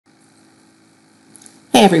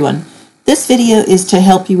Hey everyone, this video is to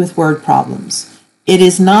help you with word problems. It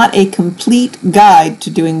is not a complete guide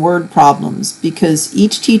to doing word problems because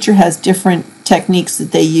each teacher has different techniques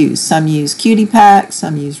that they use. Some use QT-Pack,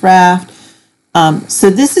 some use Raft. So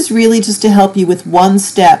this is really just to help you with one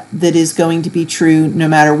step that is going to be true no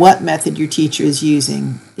matter what method your teacher is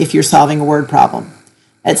using if you're solving a word problem.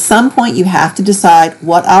 At some point you have to decide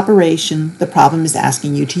what operation the problem is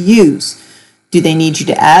asking you to use. Do they need you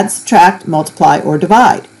to add, subtract, multiply, or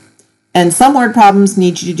divide? And some word problems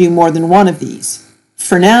need you to do more than one of these.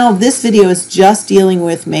 For now, this video is just dealing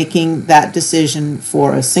with making that decision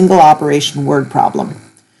for a single operation word problem.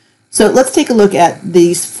 So let's take a look at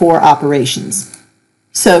these four operations.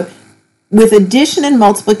 So with addition and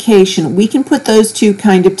multiplication, we can put those two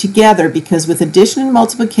kind of together because with addition and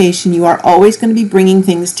multiplication, you are always going to be bringing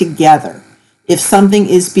things together. If something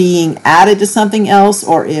is being added to something else,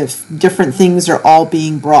 or if different things are all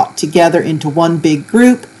being brought together into one big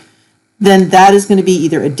group, then that is going to be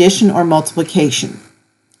either addition or multiplication.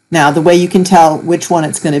 Now, the way you can tell which one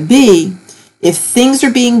it's going to be, if things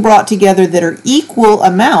are being brought together that are equal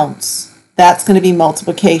amounts, that's going to be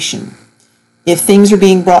multiplication. If things are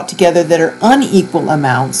being brought together that are unequal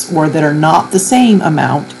amounts or that are not the same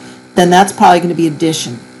amount, then that's probably going to be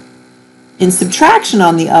addition. In subtraction,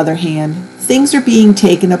 on the other hand, things are being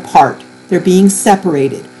taken apart. They're being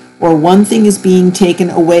separated, or one thing is being taken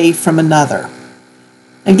away from another.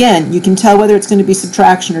 Again, you can tell whether it's going to be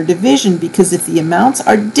subtraction or division because if the amounts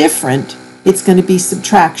are different, it's going to be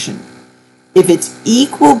subtraction. If it's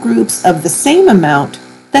equal groups of the same amount,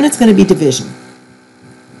 then it's going to be division.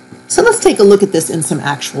 So let's take a look at this in some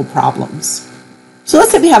actual problems. So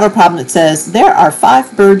let's say we have a problem that says there are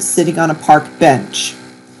 5 birds sitting on a park bench.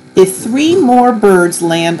 If 3 more birds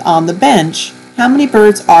land on the bench, how many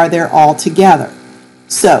birds are there altogether?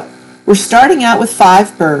 So we're starting out with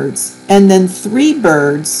 5 birds, and then 3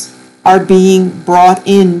 birds are being brought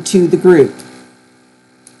into the group.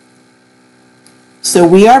 So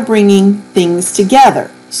we are bringing things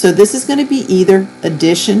together. So this is going to be either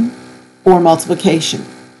addition or multiplication.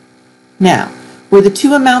 Now, were the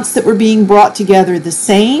two amounts that were being brought together the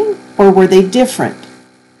same, or were they different?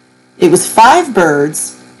 It was 5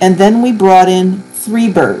 birds, and then we brought in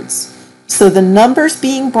 3 birds. So the numbers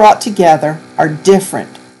being brought together are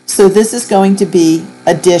different. So this is going to be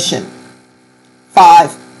addition.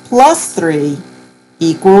 5 plus 3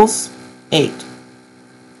 equals 8.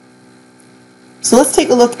 So let's take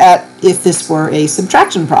a look at if this were a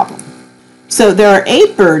subtraction problem. So there are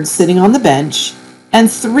 8 birds sitting on the bench,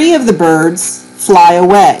 and 3 of the birds fly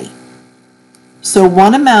away. So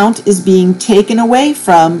one amount is being taken away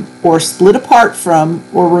from, or split apart from,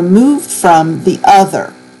 or removed from the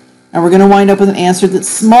other. And we're going to wind up with an answer that's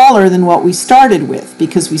smaller than what we started with,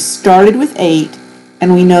 because we started with 8,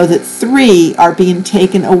 and we know that 3 are being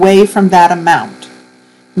taken away from that amount.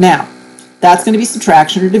 Now, that's going to be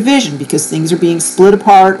subtraction or division, because things are being split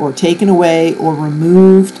apart, or taken away, or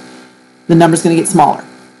removed. The number's going to get smaller.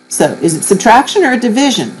 So, is it subtraction or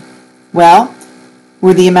division? Well,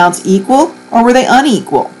 were the amounts equal or were they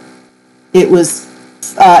unequal? It was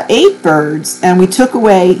 8 birds and we took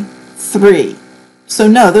away 3. So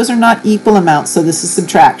no, those are not equal amounts, so this is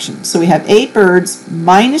subtraction. So we have 8 birds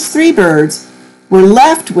minus 3 birds. We're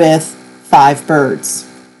left with 5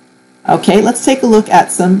 birds. Okay, let's take a look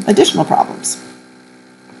at some additional problems.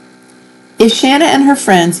 If Shanna and her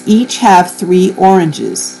friends each have 3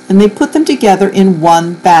 oranges and they put them together in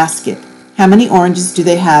one basket, how many oranges do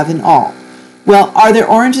they have in all? Well, are their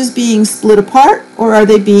oranges being split apart or are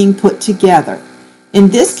they being put together? In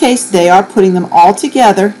this case, they are putting them all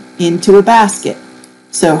together into a basket.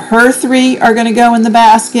 So her 3 are going to go in the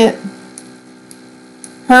basket.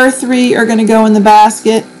 Her 3 are going to go in the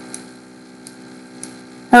basket.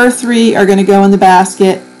 Her 3 are going to go in the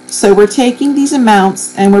basket. So we're taking these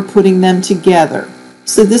amounts and we're putting them together.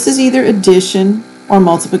 So this is either addition or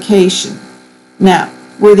multiplication. Now,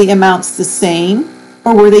 were the amounts the same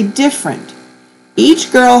or were they different?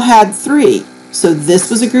 Each girl had 3, so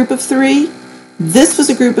this was a group of 3, this was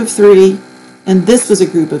a group of 3, and this was a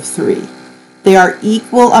group of 3. They are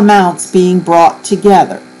equal amounts being brought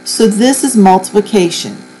together. So this is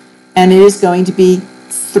multiplication, and it is going to be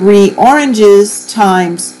 3 oranges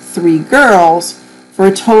times 3 girls for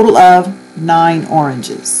a total of 9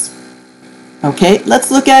 oranges. Okay,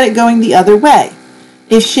 let's look at it going the other way.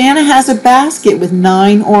 If Shanna has a basket with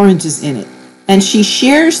 9 oranges in it, and she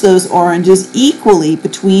shares those oranges equally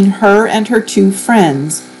between her and her 2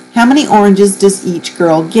 friends, how many oranges does each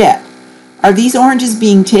girl get? Are these oranges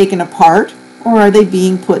being taken apart or are they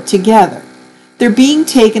being put together? They're being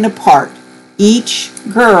taken apart. Each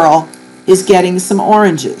girl is getting some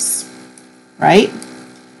oranges, right?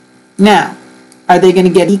 Now, are they going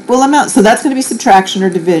to get equal amounts? So that's going to be subtraction or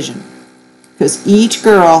division, because each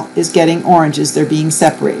girl is getting oranges. They're being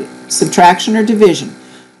separated. Subtraction or division.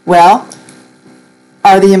 Well,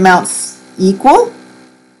 are the amounts equal,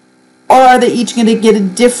 or are they each going to get a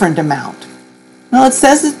different amount? Well, it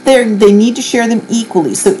says that they need to share them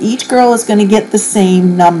equally, so each girl is going to get the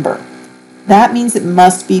same number. That means it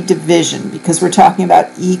must be division, because we're talking about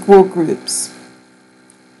equal groups.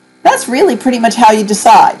 That's really pretty much how you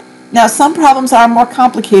decide. Now, some problems are more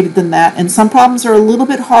complicated than that, and some problems are a little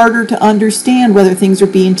bit harder to understand whether things are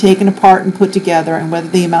being taken apart and put together and whether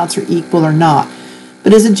the amounts are equal or not.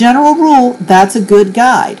 But as a general rule, that's a good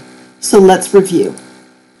guide. So let's review.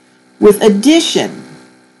 With addition,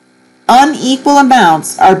 unequal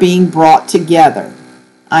amounts are being brought together.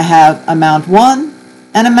 I have amount 1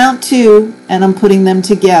 and amount 2, and I'm putting them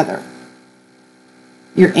together.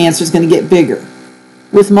 Your answer is going to get bigger.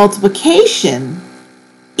 With multiplication,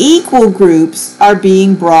 equal groups are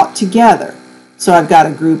being brought together. So I've got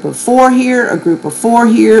a group of 4 here, a group of 4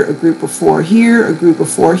 here, a group of 4 here, a group of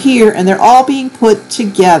 4 here, and they're all being put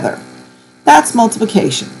together. That's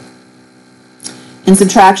multiplication. In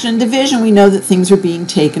subtraction and division, we know that things are being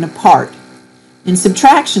taken apart. In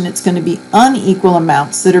subtraction, it's going to be unequal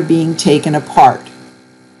amounts that are being taken apart.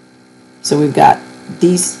 So we've got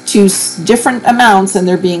these two different amounts and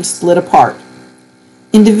they're being split apart.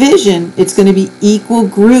 In division, it's going to be equal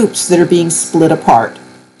groups that are being split apart.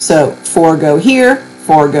 So 4 go here,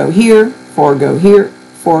 4 go here, 4 go here,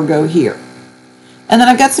 4 go here. And then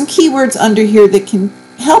I've got some keywords under here that can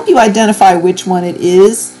help you identify which one it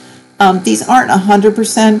is. These aren't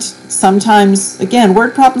 100%. Sometimes, again,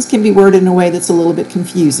 word problems can be worded in a way that's a little bit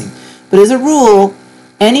confusing. But as a rule,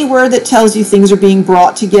 any word that tells you things are being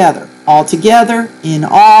brought together, all together, in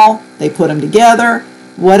all, they put them together,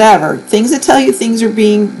 whatever. Things that tell you things are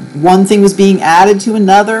one thing was being added to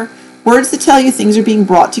another, words that tell you things are being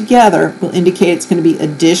brought together will indicate it's going to be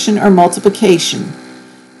addition or multiplication.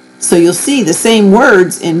 So you'll see the same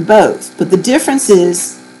words in both, but the difference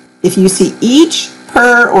is if you see each,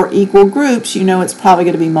 per, or equal groups, you know it's probably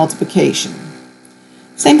going to be multiplication.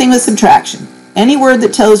 Same thing with subtraction. Any word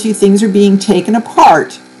that tells you things are being taken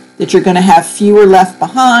apart, that you're going to have fewer left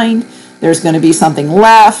behind, there's going to be something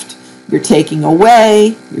left, you're taking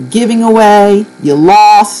away, you're giving away, you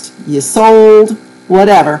lost, you sold,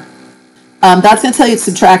 whatever. That's going to tell you it's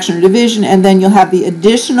subtraction or division, and then you'll have the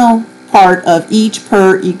additional part of each,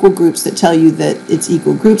 per, equal groups that tell you that it's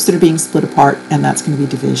equal groups that are being split apart, and that's going to be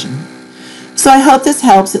division. So I hope this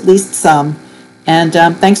helps at least some, and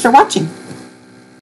thanks for watching.